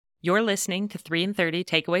You're listening to 3 in 30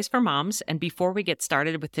 Takeaways for Moms, and before we get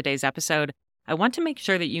started with today's episode, I want to make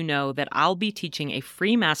sure that you know that I'll be teaching a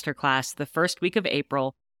free masterclass the first week of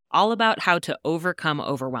April all about how to overcome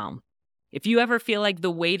overwhelm. If you ever feel like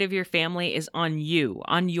the weight of your family is on you,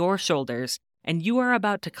 on your shoulders, and you are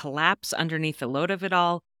about to collapse underneath the load of it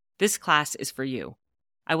all, this class is for you.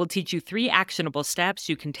 I will teach you 3 actionable steps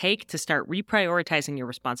you can take to start reprioritizing your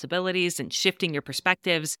responsibilities and shifting your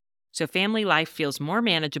perspectives so family life feels more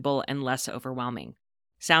manageable and less overwhelming.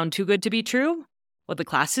 Sound too good to be true? Well, the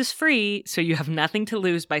class is free, so you have nothing to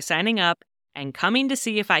lose by signing up and coming to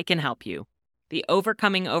see if I can help you. The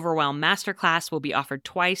Overcoming Overwhelm Masterclass will be offered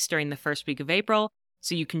twice during the first week of April,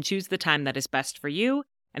 so you can choose the time that is best for you,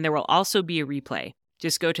 and there will also be a replay.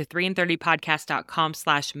 Just go to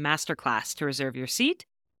 3in30podcast.com/masterclass to reserve your seat.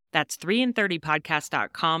 That's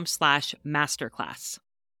 3in30podcast.com/masterclass.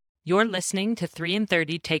 You're listening to 3 in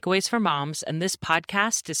 30 Takeaways for Moms, and this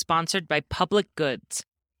podcast is sponsored by Public Goods,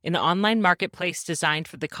 an online marketplace designed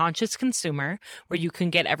for the conscious consumer where you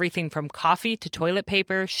can get everything from coffee to toilet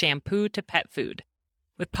paper, shampoo to pet food.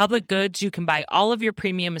 With Public Goods, you can buy all of your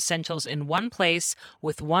premium essentials in one place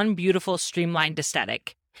with one beautiful, streamlined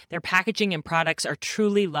aesthetic. Their packaging and products are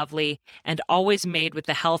truly lovely and always made with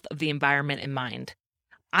the health of the environment in mind.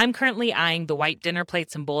 I'm currently eyeing the white dinner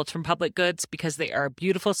plates and bowls from Public Goods because they are a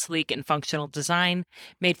beautiful, sleek, and functional design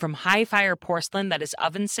made from high-fire porcelain that is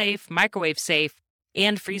oven-safe, microwave-safe,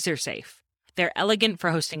 and freezer-safe. They're elegant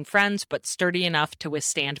for hosting friends, but sturdy enough to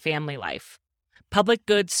withstand family life. Public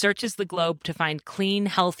Goods searches the globe to find clean,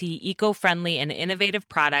 healthy, eco-friendly, and innovative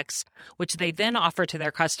products, which they then offer to their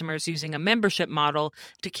customers using a membership model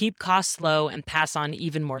to keep costs low and pass on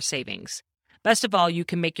even more savings. Best of all, you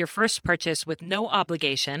can make your first purchase with no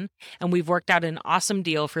obligation, and we've worked out an awesome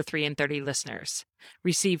deal for 3 in 30 listeners.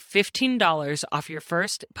 Receive $15 off your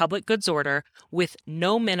first Public Goods order with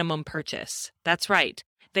no minimum purchase. That's right.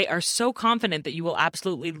 They are so confident that you will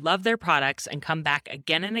absolutely love their products and come back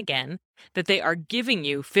again and again that they are giving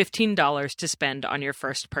you $15 to spend on your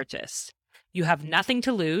first purchase. You have nothing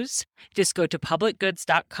to lose. Just go to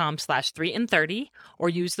publicgoods.com/3 in 30 or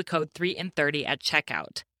use the code 3 in 30 at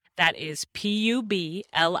checkout. That is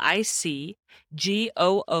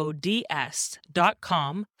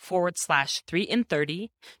publicgoods.com/3 in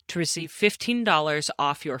 30 to receive $15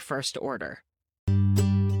 off your first order.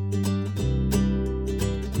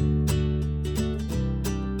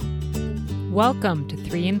 Welcome to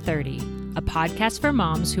 3 in 30, a podcast for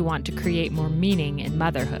moms who want to create more meaning in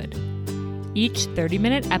motherhood. Each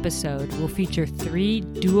 30-minute episode will feature 3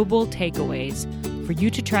 doable takeaways for you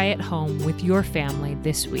to try at home with your family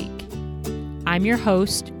this week. I'm your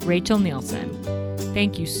host, Rachel Nielsen.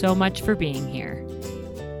 Thank you so much for being here.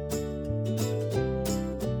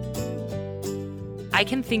 I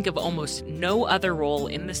can think of almost no other role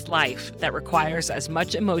in this life that requires as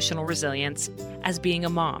much emotional resilience as being a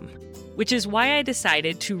mom, which is why I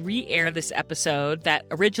decided to re-air this episode that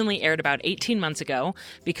originally aired about 18 months ago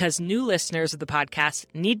because new listeners of the podcast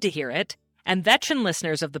need to hear it, and veteran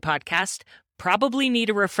listeners of the podcast probably need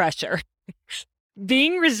a refresher.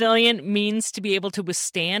 Being resilient means to be able to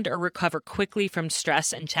withstand or recover quickly from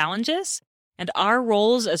stress and challenges, and our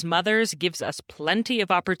roles as mothers gives us plenty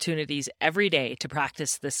of opportunities every day to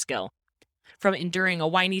practice this skill. From enduring a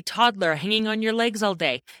whiny toddler hanging on your legs all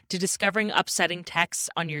day, to discovering upsetting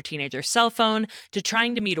texts on your teenager's cell phone, to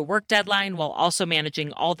trying to meet a work deadline while also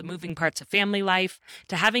managing all the moving parts of family life,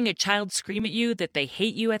 to having a child scream at you that they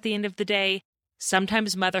hate you at the end of the day.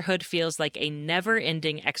 Sometimes motherhood feels like a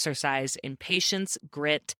never-ending exercise in patience,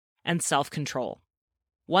 grit, and self-control.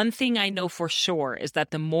 One thing I know for sure is that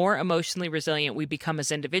the more emotionally resilient we become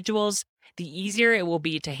as individuals, the easier it will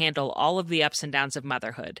be to handle all of the ups and downs of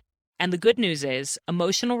motherhood. And the good news is,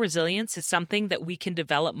 emotional resilience is something that we can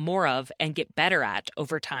develop more of and get better at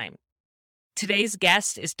over time. Today's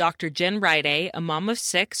guest is Dr. Jen Riday, a mom of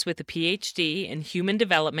 6 with a PhD in Human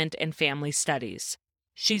Development and Family Studies.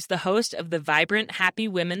 She's the host of the Vibrant Happy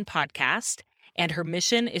Women podcast, and her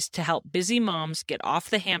mission is to help busy moms get off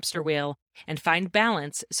the hamster wheel and find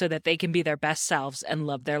balance so that they can be their best selves and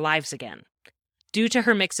love their lives again. Due to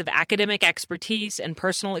her mix of academic expertise and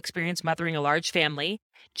personal experience mothering a large family,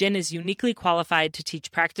 Jen is uniquely qualified to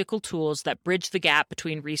teach practical tools that bridge the gap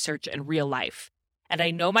between research and real life. And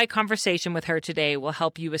I know my conversation with her today will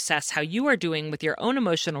help you assess how you are doing with your own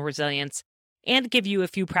emotional resilience and give you a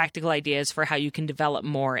few practical ideas for how you can develop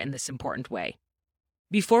more in this important way.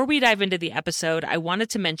 Before we dive into the episode, I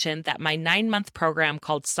wanted to mention that my 9-month program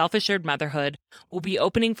called Self-Assured Motherhood will be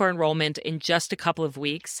opening for enrollment in just a couple of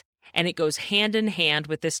weeks, and it goes hand in hand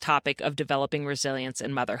with this topic of developing resilience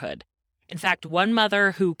in motherhood. In fact, one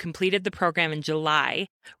mother who completed the program in July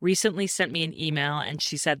recently sent me an email and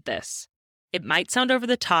she said this: "It might sound over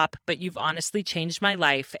the top, but you've honestly changed my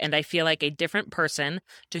life, and I feel like a different person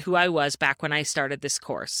to who I was back when I started this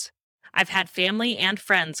course. I've had family and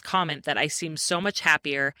friends comment that I seem so much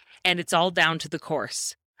happier, and it's all down to the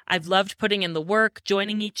course. I've loved putting in the work,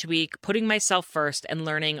 joining each week, putting myself first, and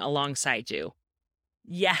learning alongside you."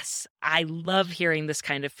 Yes, I love hearing this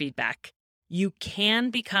kind of feedback. You can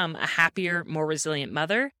become a happier, more resilient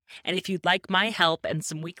mother. And if you'd like my help and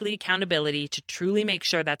some weekly accountability to truly make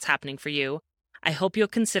sure that's happening for you, I hope you'll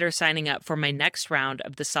consider signing up for my next round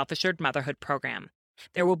of the Self Assured Motherhood program.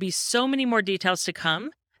 There will be so many more details to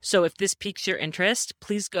come. So if this piques your interest,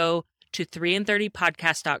 please go to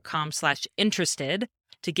 3and30podcast.com/interested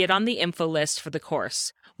to get on the info list for the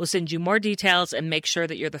course. We'll send you more details and make sure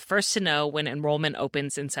that you're the first to know when enrollment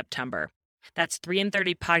opens in September. That's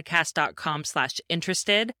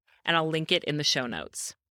 3and30podcast.com/interested, and I'll link it in the show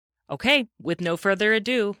notes. Okay, with no further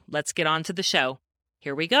ado, let's get on to the show.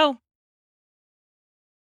 Here we go.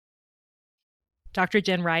 Dr.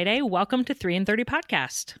 Jen Riday, welcome to 3and30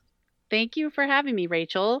 Podcast. Thank you for having me,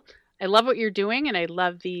 Rachel. I love what you're doing, and I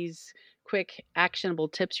love these quick, actionable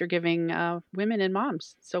tips you're giving women and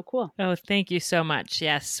moms. So cool. Oh, thank you so much.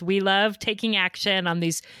 Yes, we love taking action on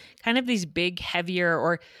these big, heavier,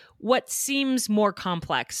 or what seems more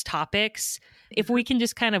complex topics. If we can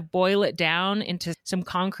just kind of boil it down into some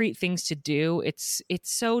concrete things to do, it's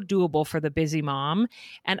so doable for the busy mom.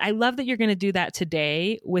 And I love that you're going to do that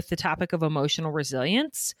today with the topic of emotional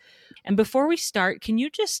resilience. And before we start, can you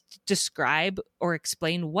just describe or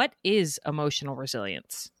explain what is emotional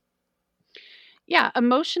resilience? Yeah,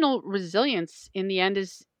 emotional resilience in the end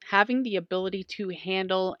is having the ability to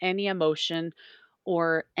handle any emotion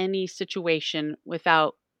or any situation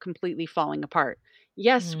without completely falling apart.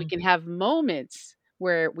 Yes, we Mm, can have moments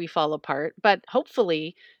where we fall apart, but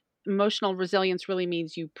hopefully, emotional resilience really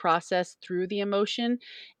means you process through the emotion.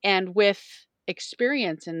 And with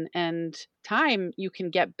experience and time, you can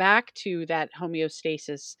get back to that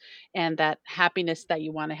homeostasis and that happiness that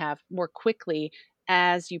you want to have more quickly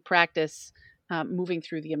as you practice moving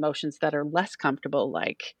through the emotions that are less comfortable,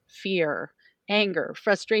 like fear, anger,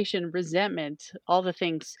 frustration, resentment, all the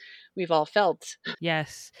things we've all felt.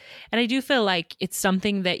 yes. And I do feel like it's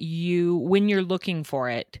something that you, when you're looking for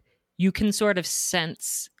it, you can sort of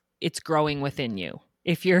sense it's growing within you.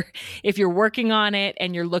 If you're working on it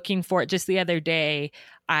and you're looking for it. Just the other day,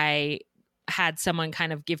 I had someone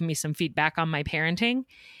kind of give me some feedback on my parenting.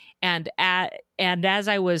 And as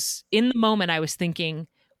I was in the moment, I was thinking,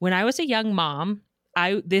 when I was a young mom,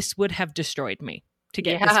 I this would have destroyed me to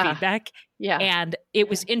get this Yeah. feedback. Yeah. And it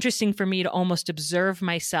was interesting for me to almost observe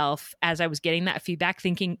myself as I was getting that feedback,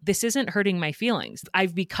 thinking, this isn't hurting my feelings.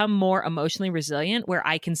 I've become more emotionally resilient where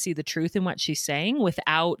I can see the truth in what she's saying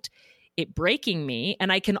without it breaking me.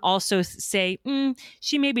 And I can also say,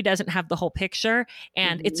 she maybe doesn't have the whole picture,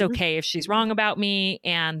 and it's Mhm. okay if she's wrong about me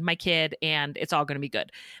and my kid, and it's all going to be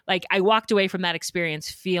good. Like, I walked away from that experience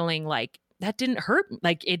feeling like that didn't hurt,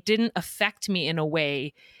 like it didn't affect me in a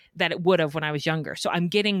way that it would have when I was younger. So I'm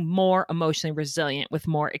getting more emotionally resilient with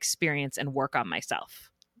more experience and work on myself.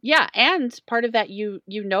 Yeah, and part of that, you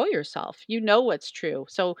know yourself. You know what's true.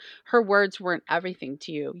 So her words weren't everything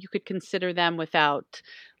to you. You could consider them without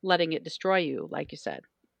letting it destroy you, like you said.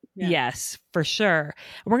 Yeah. Yes, for sure.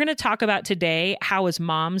 We're going to talk about today how, as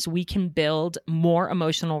moms, we can build more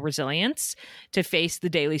emotional resilience to face the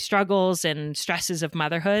daily struggles and stresses of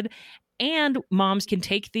motherhood. And moms can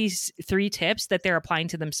take these 3 tips that they're applying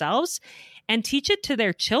to themselves and teach it to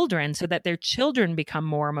their children so that their children become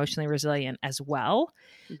more emotionally resilient as well.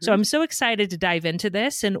 So Mhm. I'm so excited to dive into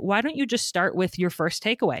this. And why don't you just start with your first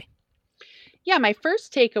takeaway? Yeah, my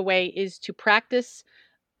first takeaway is to practice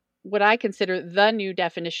what I consider the new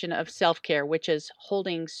definition of self care, which is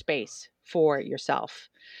holding space for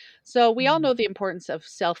yourself. So, we all Mm, know the importance of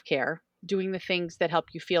self care, doing the things that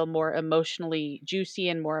help you feel more emotionally juicy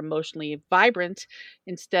and more emotionally vibrant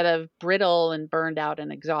instead of brittle and burned out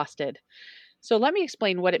and exhausted. So, let me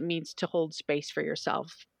explain what it means to hold space for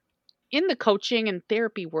yourself. In the coaching and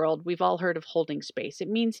therapy world, we've all heard of holding space. It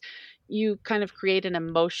means you kind of create an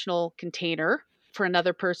emotional container for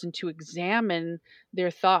another person to examine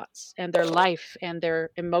their thoughts and their life and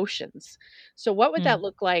their emotions. So, what would that mm,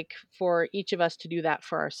 look like for each of us to do that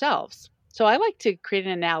for ourselves? So, I like to create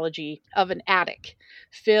an analogy of an attic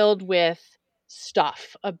filled with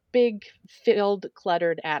stuff, a big, filled,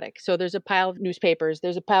 cluttered attic. So, there's a pile of newspapers,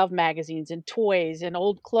 there's a pile of magazines and toys and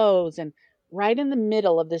old clothes, and right in the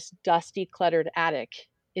middle of this dusty, cluttered attic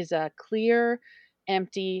is a clear,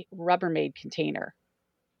 empty Rubbermaid container,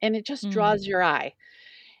 and it just mm. draws your eye.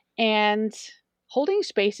 And holding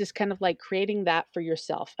space is kind of like creating that for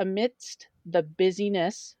yourself amidst the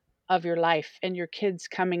busyness of your life and your kids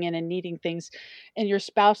coming in and needing things and your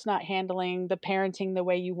spouse not handling the parenting the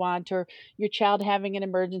way you want, or your child having an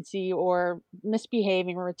emergency or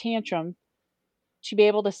misbehaving or a tantrum, to be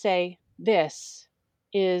able to say, this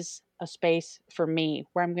is a space for me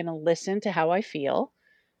where I'm going to listen to how I feel.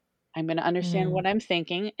 I'm going to understand Mm. what I'm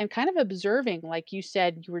thinking, and kind of observing, like you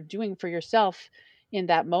said you were doing for yourself in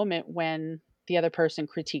that moment when the other person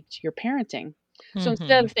critiqued your parenting. So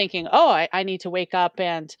instead Hmm. of thinking, oh, I need to wake up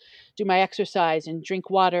and do my exercise and drink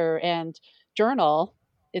water and journal,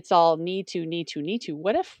 it's all need to, need to, need to.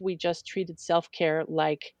 What if we just treated self care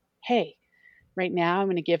like, hey, right now I'm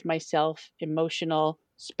going to give myself emotional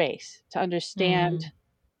space to understand Mm.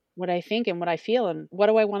 what I think and what I feel and what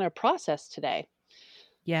do I want to process today?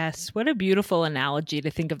 Yes, what a beautiful analogy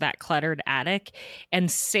to think of that cluttered attic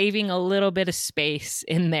and saving a little bit of space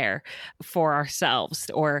in there for ourselves.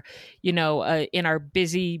 Or, in our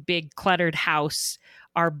busy, big, cluttered house,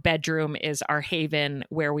 our bedroom is our haven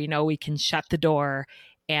where we know we can shut the door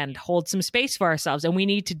and hold some space for ourselves. And we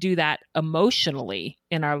need to do that emotionally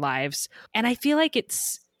in our lives. And I feel like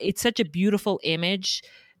it's such a beautiful image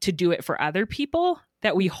to do it for other people,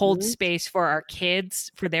 that we hold Mhm. space for our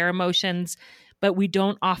kids, for their emotions, but we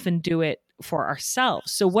don't often do it for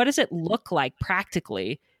ourselves. So, what does it look like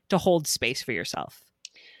practically to hold space for yourself?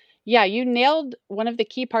 Yeah, you nailed one of the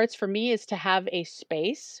key parts for me is to have a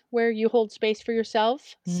space where you hold space for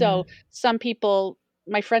yourself. Mm. So some people,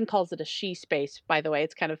 my friend calls it a she space, by the way,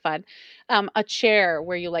 it's kind of fun. A chair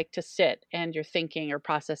where you like to sit and you're thinking or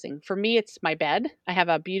processing. For me, it's my bed. I have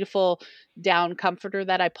a beautiful down comforter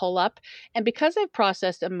that I pull up. And because I've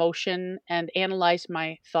processed emotion and analyzed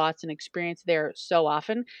my thoughts and experience there so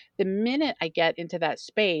often, the minute I get into that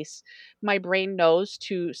space, my brain knows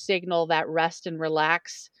to signal that rest and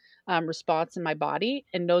relax response in my body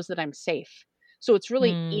and knows that I'm safe. So it's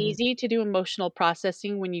really Mm. easy to do emotional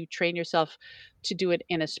processing when you train yourself to do it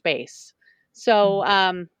in a space. So,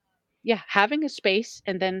 yeah, having a space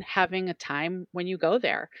and then having a time when you go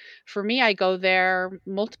there. For me, I go there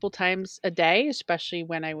multiple times a day, especially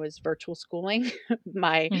when I was virtual schooling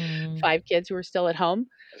my Mm. 5 kids who are still at home.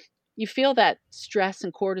 You feel that stress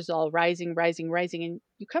and cortisol rising, rising, rising, and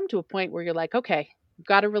you come to a point where you're like, okay, I've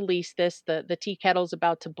got to release this. The tea kettle's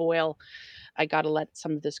about to boil. I got to let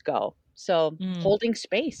some of this go. So Mm. holding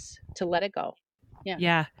space to let it go. Yeah.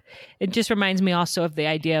 Yeah. It just reminds me also of the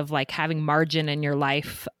idea of like having margin in your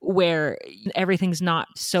life where everything's not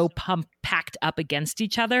so packed up against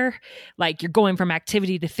each other. Like you're going from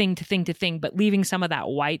activity to thing to thing to thing, but leaving some of that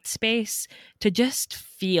white space to just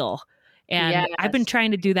feel. And I've been Yes.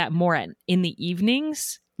 trying to do that more in the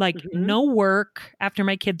evenings, like Hmm. no work after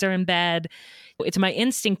my kids are in bed. It's my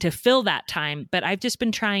instinct to fill that time, but I've just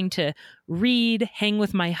been trying to read, hang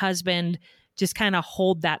with my husband, just kind of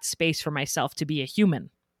hold that space for myself to be a human.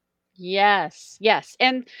 Yes. Yes.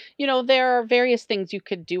 And, there are various things you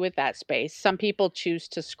could do with that space. Some people choose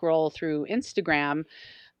to scroll through Instagram.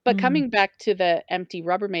 But Mm. coming back to the empty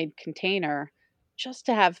Rubbermaid container, just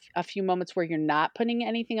to have a few moments where you're not putting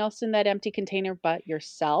anything else in that empty container but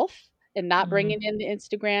yourself, and not Mm. bringing in the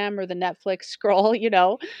Instagram or the Netflix scroll,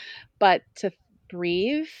 but to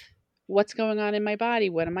breathe. What's going on in my body?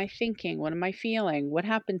 What am I thinking? What am I feeling? What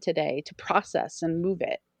happened today? To process and move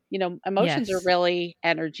it. Emotions are Yes. really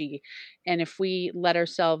energy. And if we let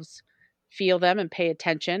ourselves feel them and pay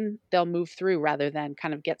attention, they'll move through rather than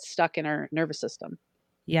kind of get stuck in our nervous system.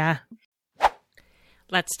 Yeah.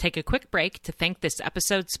 Let's take a quick break to thank this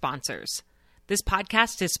episode's sponsors. This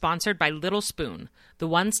podcast is sponsored by Little Spoon, the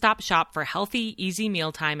one-stop shop for healthy, easy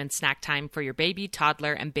mealtime and snack time for your baby,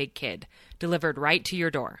 toddler, and big kid, delivered right to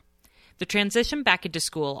your door. The transition back into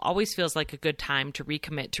school always feels like a good time to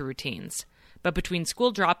recommit to routines. But between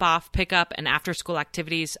school drop-off, pickup, and after-school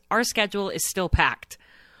activities, our schedule is still packed.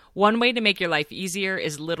 One way to make your life easier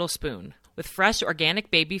is Little Spoon. With fresh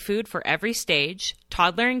organic baby food for every stage,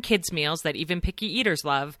 toddler and kids meals that even picky eaters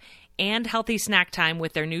love, and healthy snack time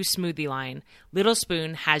with their new smoothie line, Little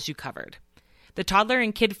Spoon has you covered. The toddler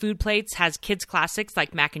and kid food plates has kids classics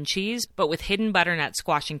like mac and cheese, but with hidden butternut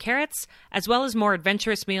squash and carrots, as well as more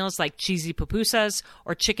adventurous meals like cheesy pupusas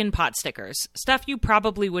or chicken pot stickers, stuff you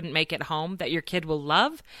probably wouldn't make at home that your kid will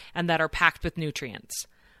love and that are packed with nutrients.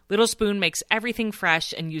 Little Spoon makes everything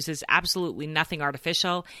fresh and uses absolutely nothing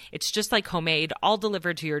artificial. It's just like homemade, all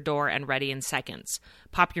delivered to your door and ready in seconds.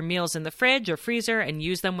 Pop your meals in the fridge or freezer and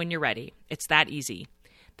use them when you're ready. It's that easy.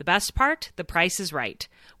 The best part? The price is right.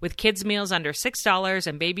 With kids' meals under $6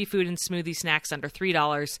 and baby food and smoothie snacks under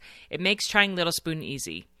 $3, it makes trying Little Spoon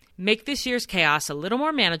easy. Make this year's chaos a little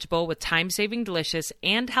more manageable with time-saving, delicious,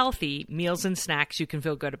 and healthy meals and snacks you can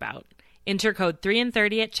feel good about. Enter code 3 and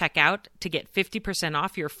 30 at checkout to get 50%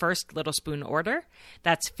 off your first Little Spoon order.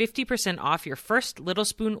 That's 50% off your first Little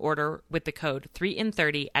Spoon order with the code 3 and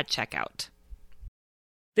 30 at checkout.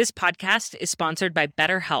 This podcast is sponsored by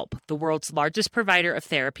BetterHelp, the world's largest provider of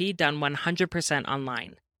therapy done 100%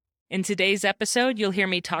 online. In today's episode, you'll hear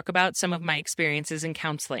me talk about some of my experiences in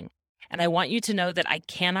counseling. And I want you to know that I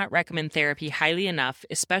cannot recommend therapy highly enough,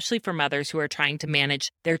 especially for mothers who are trying to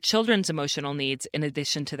manage their children's emotional needs in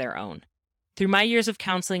addition to their own. Through my years of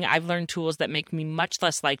counseling, I've learned tools that make me much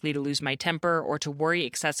less likely to lose my temper or to worry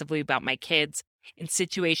excessively about my kids in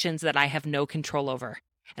situations that I have no control over.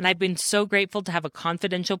 And I've been so grateful to have a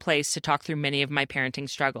confidential place to talk through many of my parenting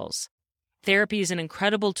struggles. Therapy is an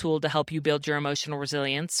incredible tool to help you build your emotional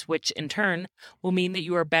resilience, which in turn will mean that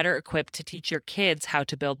you are better equipped to teach your kids how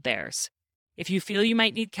to build theirs. If you feel you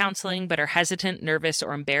might need counseling but are hesitant, nervous,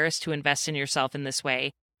 or embarrassed to invest in yourself in this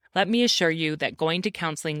way, let me assure you that going to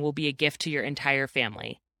counseling will be a gift to your entire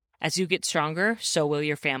family. As you get stronger, so will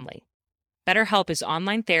your family. BetterHelp is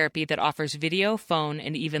online therapy that offers video, phone,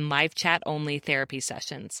 and even live chat-only therapy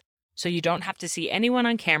sessions, so you don't have to see anyone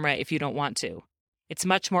on camera if you don't want to. It's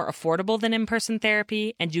much more affordable than in-person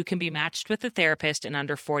therapy, and you can be matched with a therapist in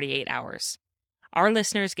under 48 hours. Our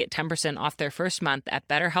listeners get 10% off their first month at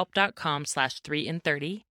betterhelp.com/3 and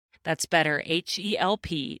 30. That's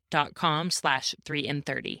betterhelp.com/3 and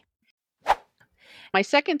 30. My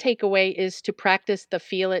second takeaway is to practice the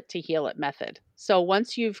feel it to heal it method. So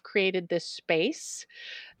once you've created this space,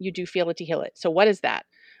 you do feel it to heal it. So what is that?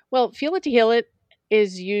 Well, feel it to heal it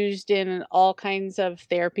is used in all kinds of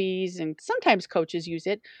therapies, and sometimes coaches use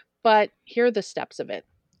it, but here are the steps of it.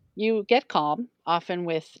 You get calm, often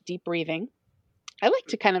with deep breathing. I like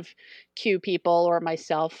to kind of cue people or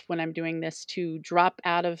myself when I'm doing this to drop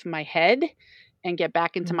out of my head and get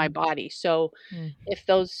back into my body. So if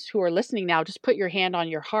those who are listening now, just put your hand on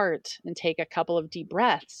your heart and take a couple of deep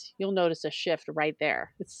breaths, you'll notice a shift right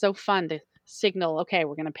there. It's so fun to signal, okay,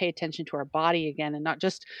 we're going to pay attention to our body again and not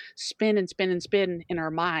just spin and spin and spin in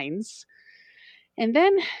our minds. And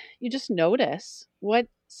then you just notice, what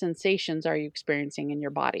sensations are you experiencing in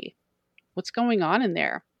your body? What's going on in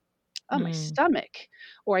there? Oh, my stomach,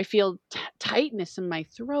 or I feel tightness in my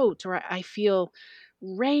throat, or I feel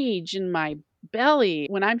rage in my belly.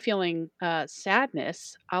 When I'm feeling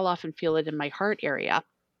sadness, I'll often feel it in my heart area.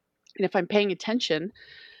 And if I'm paying attention,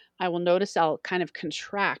 I will notice I'll kind of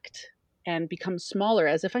contract and become smaller,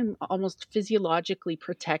 as if I'm almost physiologically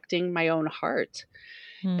protecting my own heart.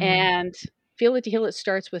 And feel it to heal it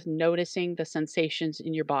starts with noticing the sensations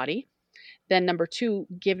in your body. Then number 2,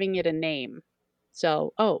 giving it a name.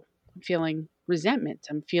 So, oh, I'm feeling resentment.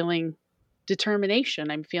 I'm feeling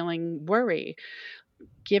determination. I'm feeling worry.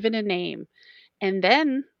 Give it a name. And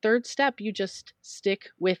then third step, you just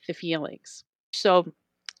stick with the feelings. So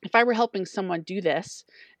if I were helping someone do this,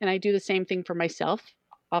 and I do the same thing for myself,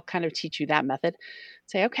 I'll kind of teach you that method.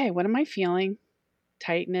 Say, okay, what am I feeling?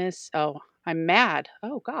 Tightness. Oh, I'm mad.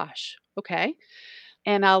 Oh gosh. Okay.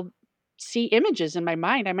 And I'll see images in my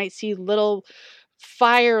mind. I might see little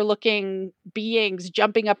fire looking beings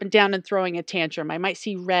jumping up and down and throwing a tantrum. I might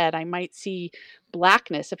see red. I might see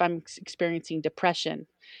blackness if I'm experiencing depression.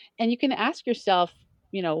 And you can ask yourself,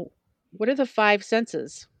 what are the 5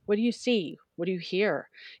 senses? What do you see? What do you hear?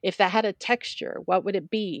 If that had a texture, what would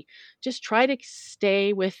it be? Just try to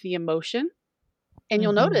stay with the emotion, and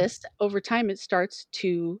you'll notice over time it starts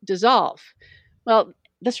to dissolve. Well,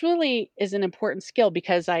 this really is an important skill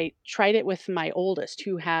because I tried it with my oldest,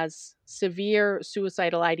 who has severe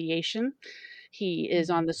suicidal ideation. He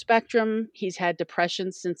is on the spectrum. He's had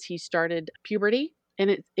depression since he started puberty,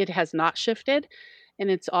 and it has not shifted.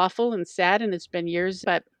 And it's awful and sad, and it's been years.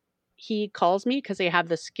 But he calls me because I have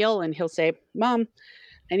the skill, and he'll say, Mom,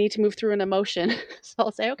 I need to move through an emotion. So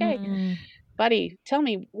I'll say, okay, buddy, tell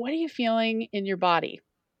me, what are you feeling in your body?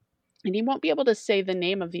 And he won't be able to say the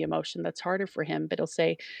name of the emotion. That's harder for him, but he'll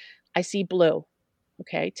say, I see blue.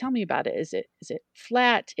 Okay, tell me about it. Is it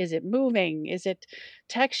flat? Is it moving? Is it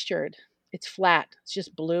textured? It's flat. It's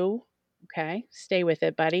just blue. Okay, stay with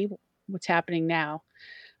it, buddy. What's happening now?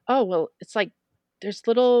 Oh, well, it's like there's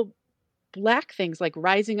little black things like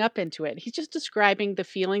rising up into it. He's just describing the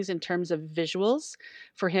feelings in terms of visuals.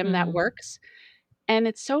 For him, that works. And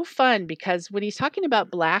it's so fun because when he's talking about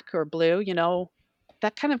black or blue,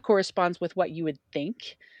 that kind of corresponds with what you would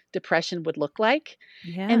think depression would look like.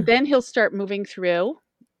 Yeah. And then he'll start moving through,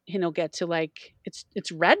 and he'll get to like,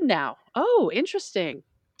 it's red now. Oh, interesting.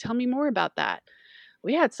 Tell me more about that.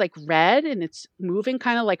 Well, yeah, it's like red and it's moving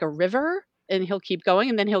kind of like a river. and he'll keep going,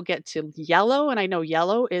 and then he'll get to yellow, and I know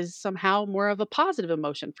yellow is somehow more of a positive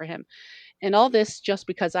emotion for him. And all this just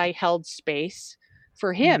because I held space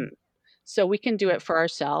for Mm. him. So we can do it for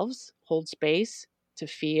ourselves, hold space to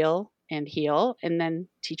feel and heal, and then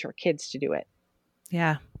teach our kids to do it.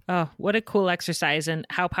 Yeah. Oh, what a cool exercise, and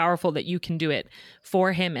how powerful that you can do it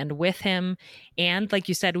for him and with him. And like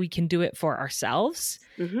you said, we can do it for ourselves.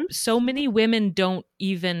 Hmm. So many women don't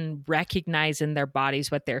even recognize in their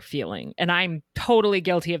bodies what they're feeling. And I'm totally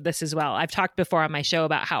guilty of this as well. I've talked before on my show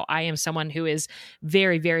about how I am someone who is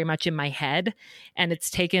very, very much in my head. And it's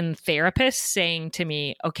taken therapists saying to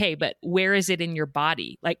me, okay, but where is it in your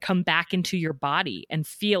body? Like, come back into your body and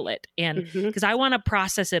feel it. And Hmm. because I want to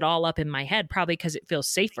process it all up in my head, probably because it feels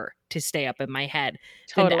safer to stay up in my head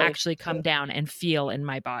than to Totally. actually come down and feel in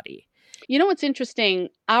my body. You know what's interesting?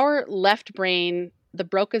 Our left brain, the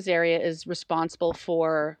Broca's area, is responsible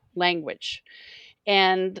for language.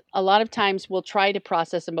 And a lot of times we'll try to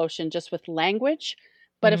process emotion just with language.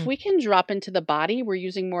 But if Mm, we can drop into the body, we're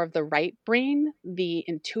using more of the right brain, the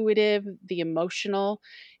intuitive, the emotional.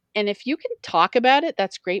 And if you can talk about it,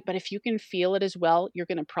 that's great. But if you can feel it as well, you're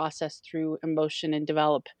going to process through emotion and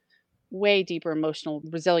develop way deeper emotional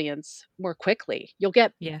resilience more quickly. You'll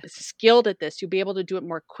get yeah. skilled at this. You'll be able to do it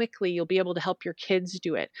more quickly. You'll be able to help your kids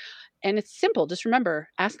do it. And it's simple. Just remember,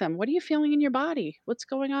 ask them, what are you feeling in your body? What's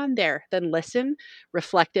going on there? Then listen,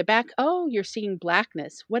 reflect it back. Oh, you're seeing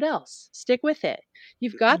blackness. What else? Stick with it.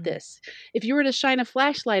 You've got Mm. this. If you were to shine a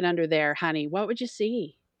flashlight under there, honey, what would you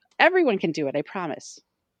see? Everyone can do it, I promise.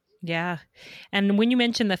 Yeah. And when you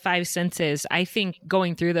mention the five senses, I think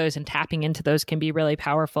going through those and tapping into those can be really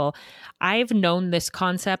powerful. I've known this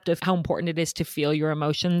concept of how important it is to feel your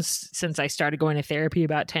emotions since I started going to therapy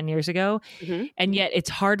about 10 years ago. Hmm. And yet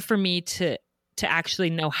it's hard for me to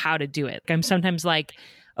actually know how to do it. I'm sometimes like,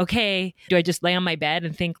 okay, do I just lay on my bed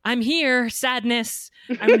and think, I'm here, sadness,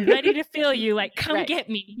 I'm ready to feel you, like come Right, get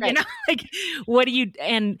me, right. like what do you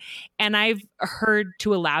and I've heard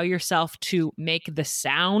to allow yourself to make the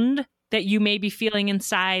sound that you may be feeling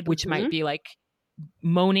inside, which might Hmm. be like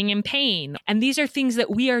moaning in pain. And these are things that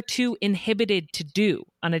we are too inhibited to do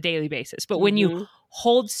on a daily basis. But when you Hmm.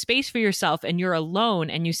 hold space for yourself and you're alone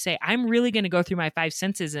and you say, I'm really going to go through my five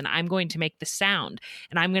senses and I'm going to make the sound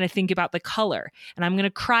and I'm going to think about the color and I'm going to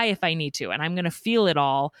cry if I need to and I'm going to feel it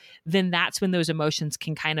all, then that's when those emotions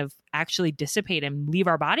can kind of actually dissipate and leave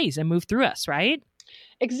our bodies and move through us, right?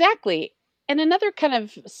 Exactly. And another kind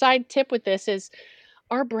of side tip with this is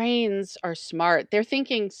our brains are smart. They're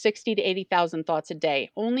thinking 60 to 80,000 thoughts a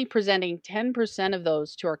day, only presenting 10% of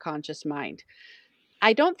those to our conscious mind.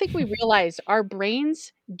 I don't think we realize our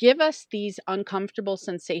brains give us these uncomfortable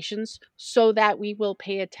sensations so that we will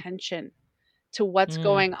pay attention to what's Mm,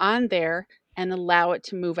 going on there and allow it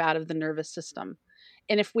to move out of the nervous system.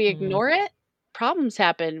 And if we mm. ignore it, problems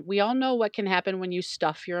happen. We all know what can happen when you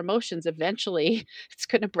stuff your emotions. Eventually, it's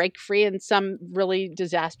going to break free in some really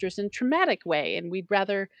disastrous and traumatic way. And we'd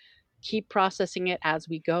rather keep processing it as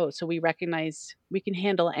we go so we recognize we can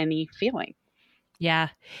handle any feeling. Yeah.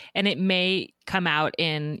 And it may come out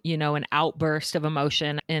in, an outburst of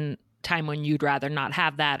emotion in time when you'd rather not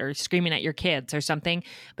have that, or screaming at your kids or something,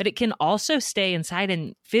 but it can also stay inside,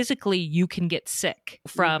 and physically you can get sick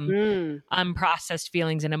from Hmm. unprocessed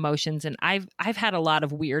feelings and emotions. And I've had a lot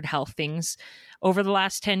of weird health things over the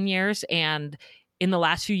last 10 years, and in the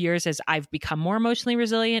last few years as I've become more emotionally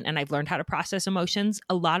resilient and I've learned how to process emotions,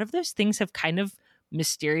 a lot of those things have kind of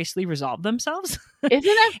mysteriously resolved themselves. Isn't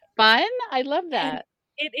that fun? I love And that.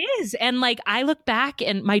 it is. And like I look back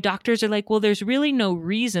and my doctors are like, well, there's really no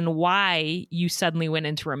reason why you suddenly went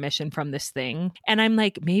into remission from this thing. And I'm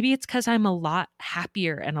like, maybe it's because I'm a lot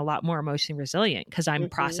happier and a lot more emotionally resilient because I'm Hmm.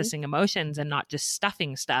 processing emotions and not just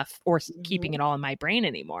stuffing stuff or keeping Hmm. it all in my brain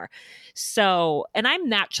anymore. So, and I'm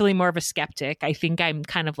naturally more of a skeptic. I think I'm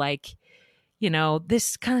kind of like,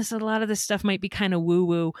 this kind of a lot of this stuff might be kind of woo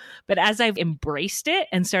woo. But as I've embraced it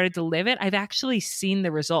and started to live it, I've actually seen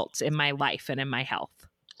the results in my life and in my health.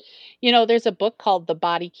 There's a book called The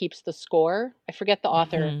Body Keeps the Score. I forget the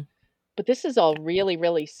author, Hmm. but this is all really,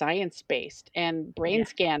 really science based and brain Yeah.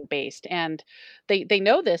 scan based. And they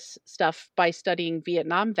know this stuff by studying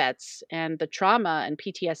Vietnam vets and the trauma and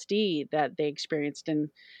PTSD that they experienced. And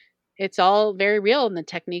it's all very real. And the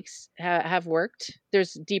techniques have worked.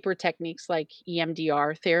 There's deeper techniques like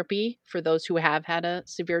EMDR therapy for those who have had a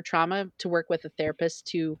severe trauma, to work with a therapist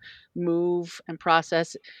to move and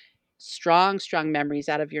process strong, strong memories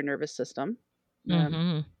out of your nervous system. Um,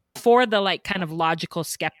 Hmm. For the like kind of logical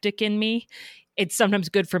skeptic in me, it's sometimes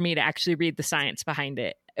good for me to actually read the science behind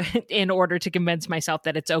it in order to convince myself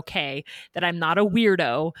that it's okay, that I'm not a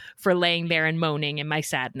weirdo for laying there and moaning in my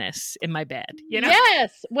sadness in my bed, you know?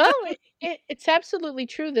 Yes. Well, it's absolutely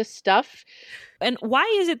true, this stuff. And why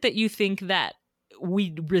is it that you think that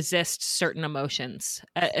we resist certain emotions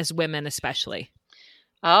as women, especially?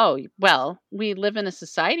 Oh, well, we live in a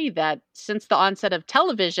society that, since the onset of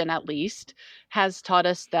television at least, has taught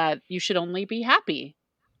us that you should only be happy.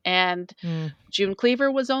 And Mm. June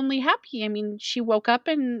Cleaver was only happy. I mean, she woke up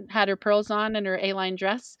and had her pearls on and her A-line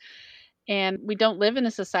dress. And we don't live in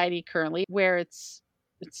a society currently where it's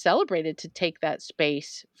celebrated to take that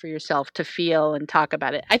space for yourself to feel and talk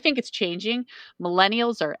about it. I think it's changing.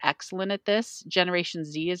 Millennials are excellent at this. Generation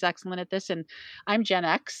Z is excellent at this, and I'm Gen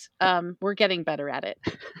X. We're getting better at it.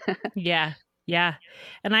 Yeah. Yeah.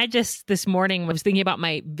 And I just this morning was thinking about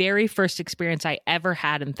my very first experience I ever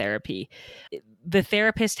had in therapy. The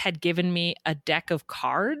therapist had given me a deck of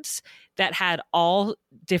cards that had all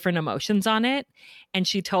different emotions on it. And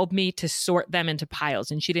she told me to sort them into piles.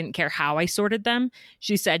 And she didn't care how I sorted them.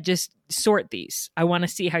 She said, just sort these. I want to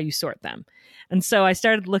see how you sort them. And so I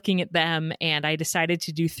started looking at them and I decided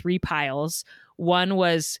to do 3 piles. One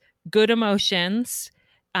was good emotions.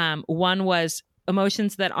 One was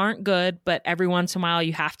emotions that aren't good, but every once in a while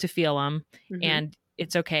you have to feel them Hmm. and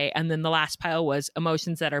it's okay. And then the last pile was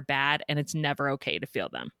emotions that are bad and it's never okay to feel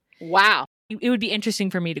them. Wow. It would be interesting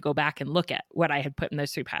for me to go back and look at what I had put in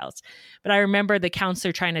those 3 piles. But I remember the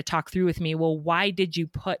counselor trying to talk through with me, well, why did you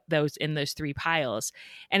put those in those 3 piles?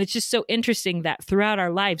 And it's just so interesting that throughout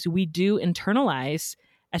our lives, we do internalize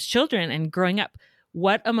as children and growing up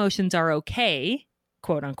what emotions are okay,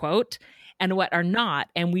 quote unquote, and what are not.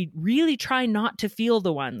 And we really try not to feel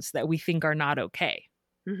the ones that we think are not okay.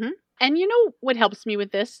 Hmm. And you know what helps me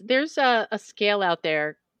with this? There's a scale out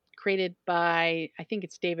there created by, I think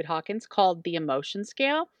it's David Hawkins, called the emotion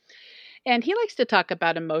scale. And he likes to talk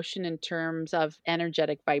about emotion in terms of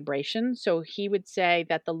energetic vibration. So he would say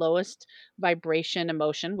that the lowest vibration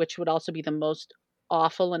emotion, which would also be the most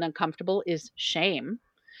awful and uncomfortable, is shame.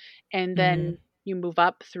 And Mm, then you move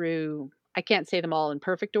up through, I can't say them all in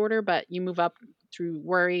perfect order, but you move up through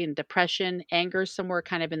worry and depression, anger somewhere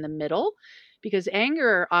kind of in the middle, because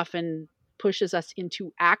anger often pushes us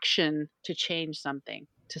into action to change something,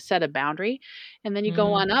 to set a boundary. And then you go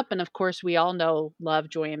mm, on up. And of course, we all know love,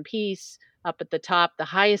 joy, and peace up at the top, the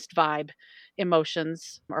highest vibe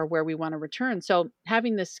emotions are where we want to return. So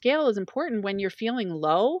having this scale is important. When you're feeling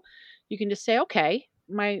low, you can just say, okay,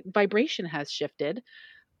 my vibration has shifted.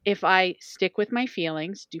 If I stick with my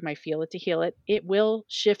feelings, do my feel it to heal it, it will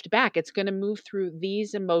shift back. It's going to move through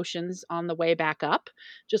these emotions on the way back up,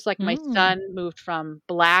 just like my mm, son moved from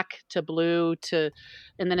black to blue to,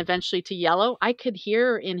 and then eventually to yellow. I could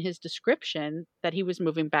hear in his description that he was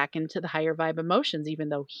moving back into the higher vibe emotions, even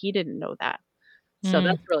though he didn't know that. So mm.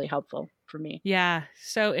 that's really helpful for me. Yeah,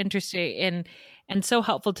 so interesting and so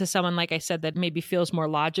helpful to someone like I said that maybe feels more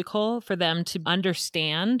logical for them to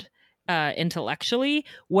understand intellectually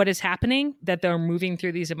what is happening, that they're moving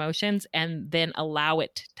through these emotions and then allow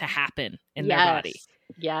it to happen in their body. Yes.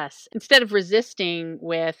 Yes. Instead of resisting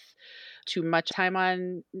with too much time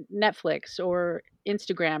on Netflix or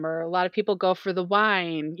Instagram, or a lot of people go for the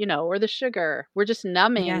wine, or the sugar. We're just Yeah.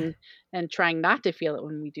 numbing and trying not to feel it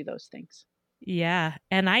when we do those things. Yeah,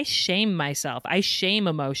 and I shame myself. I shame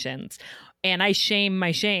emotions and I shame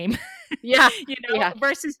my shame, Yeah. Yeah.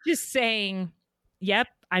 versus just saying, "Yep,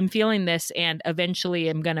 I'm feeling this and eventually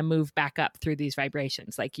I'm going to move back up through these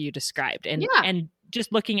vibrations like you described." Yeah. And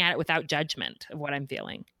just looking at it without judgment of what I'm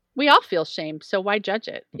feeling. We all feel shame. So why judge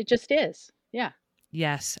it? It just is. Yeah.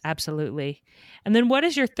 Yes, absolutely. And then what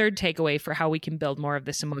is your third takeaway for how we can build more of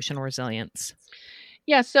this emotional resilience?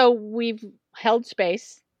 Yeah, so we've held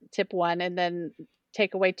space, tip 1, and then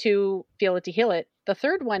takeaway 2, feel it to heal it. The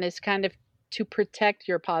third one is kind of to protect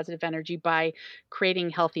your positive energy by creating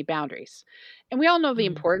healthy boundaries. And we all know the Mm,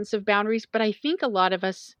 importance of boundaries, but I think a lot of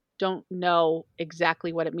us don't know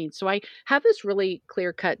exactly what it means. So I have this really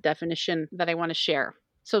clear-cut definition that I want to share.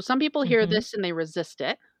 So some people hear mhm, this and they resist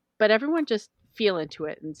it, but everyone just feel into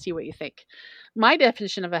it and see what you think. My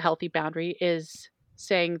definition of a healthy boundary is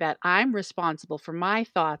saying that I'm responsible for my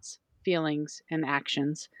thoughts, feelings, and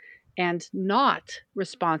actions, and not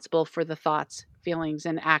responsible for the thoughts, feelings,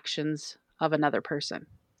 and actions of another person.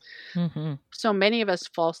 mhm, So many of us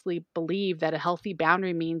falsely believe that a healthy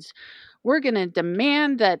boundary means we're going to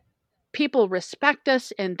demand that people respect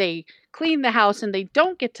us and they clean the house and they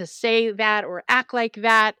don't get to say that or act like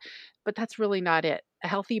that. But that's really not it. A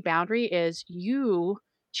healthy boundary is you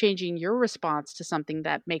changing your response to something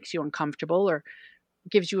that makes you uncomfortable or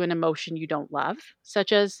gives you an emotion you don't love,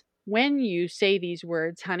 such as when you say these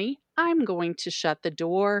words, honey, I'm going to shut the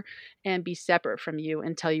door and be separate from you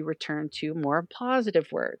until you return to more positive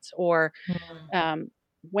words. Or Mm. um,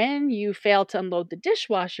 when you fail to unload the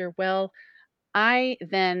dishwasher, well, I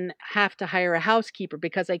then have to hire a housekeeper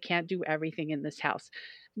because I can't do everything in this house.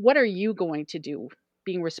 What are you going to do?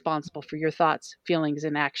 Being responsible for your thoughts, feelings,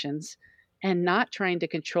 and actions, and not trying to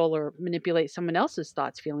control or manipulate someone else's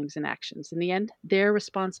thoughts, feelings, and actions. In the end, they're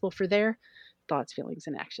responsible for their thoughts, feelings,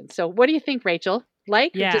 and actions. So, what do you think, Rachel?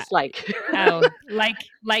 Like or Yeah. dislike? Oh,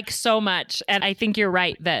 like so much. And I think you're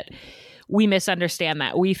right that we misunderstand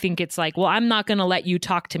that. We think it's like, well, I'm not going to let you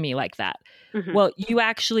talk to me like that. Mhm. Well, you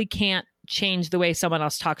actually can't change the way someone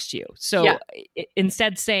else talks to you. Yeah. So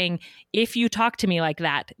instead saying, if you talk to me like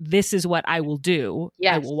that, this is what I will do. I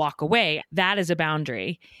Yes. will walk away. That is a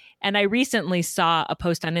boundary. And I recently saw a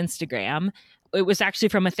post on Instagram. It was actually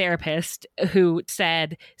from a therapist who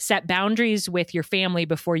said, set boundaries with your family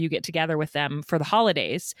before you get together with them for the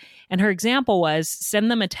holidays. And her example was send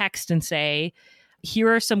them a text and say,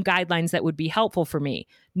 here are some guidelines that would be helpful for me.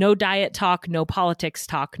 No diet talk, no politics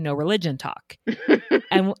talk, no religion talk.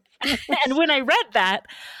 And and when I read that,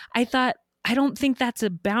 I thought, I don't think that's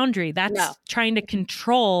a boundary. No. That's trying to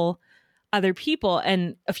control other people.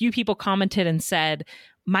 And a few people commented and said,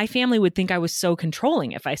 my family would think I was so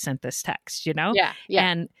controlling if I sent this text, you know? Yeah. Yeah.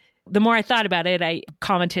 And the more I thought about it, I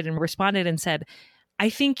commented and responded and said,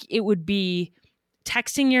 I think it would be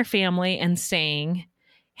texting your family and saying,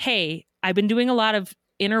 hey, I've been doing a lot of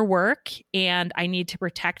inner work and I need to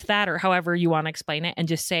protect that, or however you want to explain it. And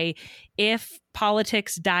just say, if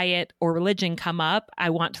politics, diet, or religion come up,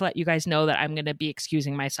 I want to let you guys know that I'm going to be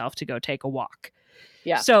excusing myself to go take a walk.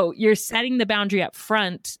 Yeah. So you're setting the boundary up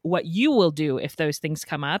front, what you will do if those things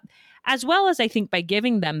come up, as well as I think by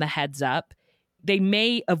giving them the heads up, they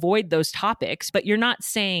may avoid those topics, but you're not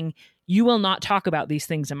saying you will not talk about these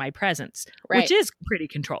things in my presence, which Right. is pretty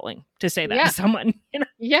controlling to say that to Yeah. someone. You know?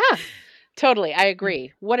 Yeah. Totally, I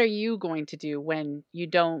agree. What are you going to do when you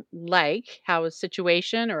don't like how a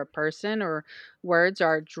situation or a person or words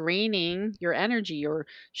are draining your energy or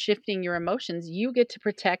shifting your emotions? You get to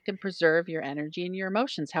protect and preserve your energy and your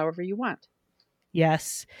emotions however you want.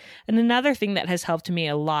 Yes. And another thing that has helped me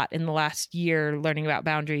a lot in the last year learning about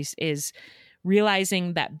boundaries is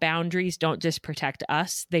realizing that boundaries don't just protect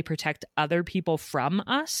us, they protect other people from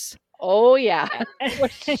us. Oh, yeah, for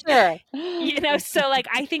sure. So like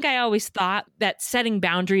I think I always thought that setting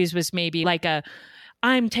boundaries was maybe like a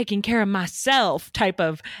I'm taking care of myself type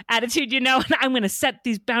of attitude, and I'm going to set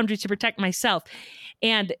these boundaries to protect myself.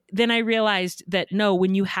 And then I realized that no,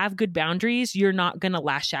 when you have good boundaries, you're not going to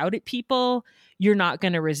lash out at people. You're not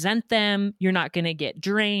going to resent them. You're not going to get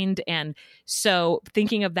drained. And so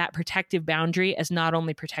thinking of that protective boundary as not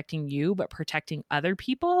only protecting you, but protecting other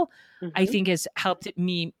people, I Mhm. think has helped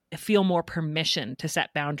me feel more permission to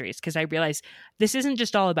set boundaries because I realize this isn't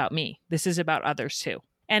just all about me. This is about others too.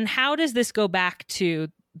 And how does this go back to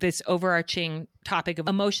this overarching topic of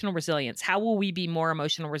emotional resilience? How will we be more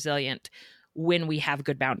emotional resilient when we have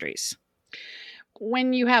good boundaries?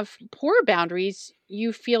 When you have poor boundaries,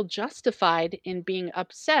 you feel justified in being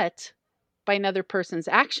upset by another person's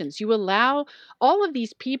actions. You allow all of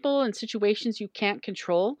these people and situations you can't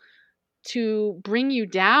control to bring you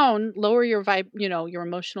down, lower your your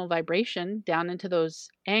emotional vibration down into those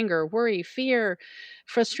anger, worry, fear,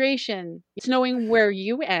 frustration. It's knowing where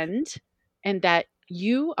you end and that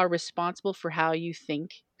you are responsible for how you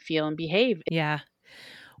think, feel, and behave. Yeah.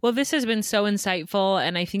 Well, this has been so insightful.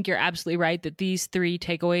 And I think you're absolutely right that these three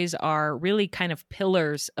takeaways are really kind of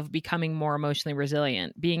pillars of becoming more emotionally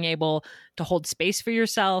resilient, being able to hold space for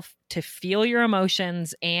yourself, to feel your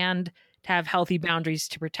emotions, and to have healthy boundaries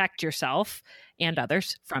to protect yourself and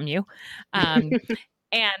others from you. Um,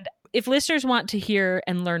 and if listeners want to hear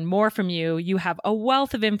and learn more from you, you have a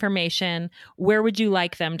wealth of information. Where would you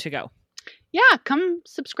like them to go? Yeah, come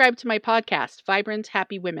subscribe to my podcast, Vibrant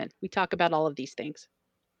Happy Women. We talk about all of these things.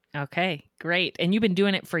 Okay, great. And you've been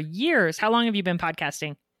doing it for years. How long have you been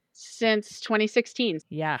podcasting? Since 2016.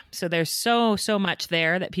 Yeah. So there's so much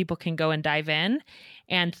there that people can go and dive in.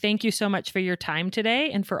 And thank you so much for your time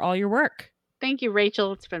today and for all your work. Thank you,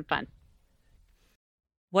 Rachel. It's been fun.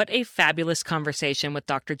 What a fabulous conversation with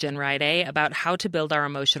Dr. Jen Riday about how to build our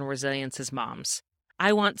emotional resilience as moms.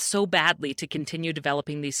 I want so badly to continue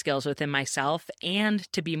developing these skills within myself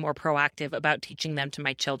and to be more proactive about teaching them to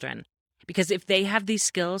my children. Because if they have these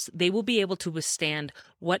skills, they will be able to withstand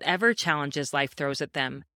whatever challenges life throws at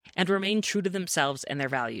them and remain true to themselves and their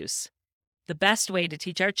values. The best way to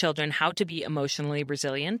teach our children how to be emotionally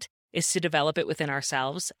resilient is to develop it within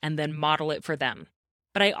ourselves and then model it for them.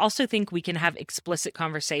 But I also think we can have explicit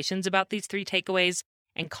conversations about these three takeaways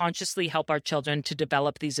and consciously help our children to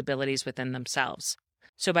develop these abilities within themselves.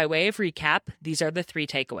 So by way of recap, these are the 3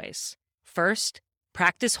 takeaways. First,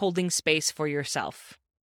 practice holding space for yourself.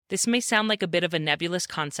 This may sound like a bit of a nebulous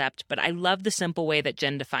concept, but I love the simple way that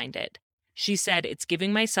Jen defined it. She said, it's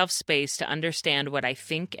giving myself space to understand what I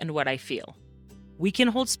think and what I feel. We can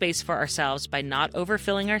hold space for ourselves by not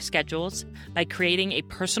overfilling our schedules, by creating a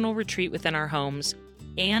personal retreat within our homes,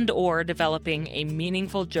 and/or developing a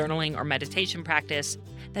meaningful journaling or meditation practice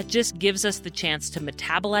that just gives us the chance to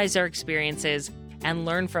metabolize our experiences and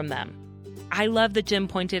learn from them. I love that Jen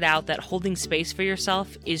pointed out that holding space for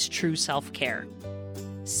yourself is true self-care.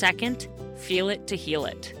 Second, feel it to heal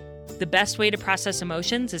it. The best way to process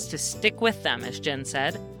emotions is to stick with them, as Jen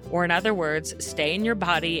said, or in other words, stay in your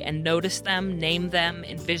body and notice them, name them,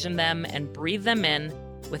 envision them, and breathe them in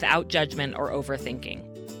without judgment or overthinking.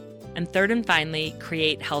 And third and finally,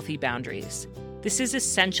 create healthy boundaries. This is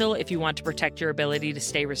essential if you want to protect your ability to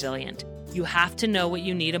stay resilient. You have to know what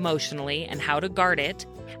you need emotionally and how to guard it,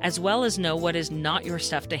 as well as know what is not your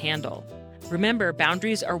stuff to handle. Remember,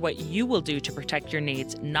 boundaries are what you will do to protect your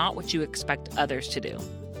needs, not what you expect others to do.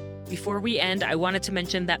 Before we end, I wanted to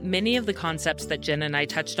mention that many of the concepts that Jen and I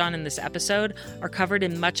touched on in this episode are covered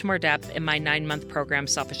in much more depth in my 9-month program,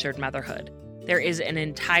 Self-Assured Motherhood. There is an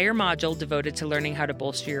entire module devoted to learning how to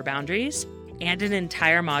bolster your boundaries and an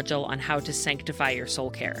entire module on how to sanctify your soul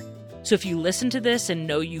care. So if you listen to this and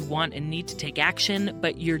know you want and need to take action,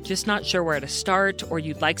 but you're just not sure where to start, or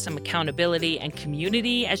you'd like some accountability and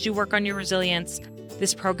community as you work on your resilience,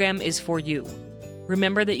 this program is for you.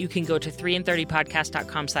 Remember that you can go to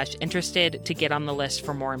 3in30podcast.com/interested to get on the list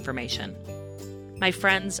for more information. My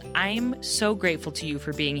friends, I'm so grateful to you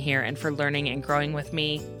for being here and for learning and growing with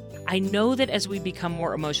me. I know that as we become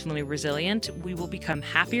more emotionally resilient, we will become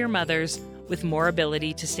happier mothers with more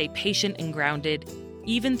ability to stay patient and grounded,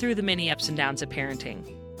 even through the many ups and downs of parenting.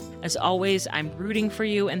 As always, I'm rooting for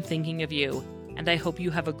you and thinking of you, and I hope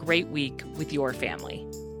you have a great week with your family.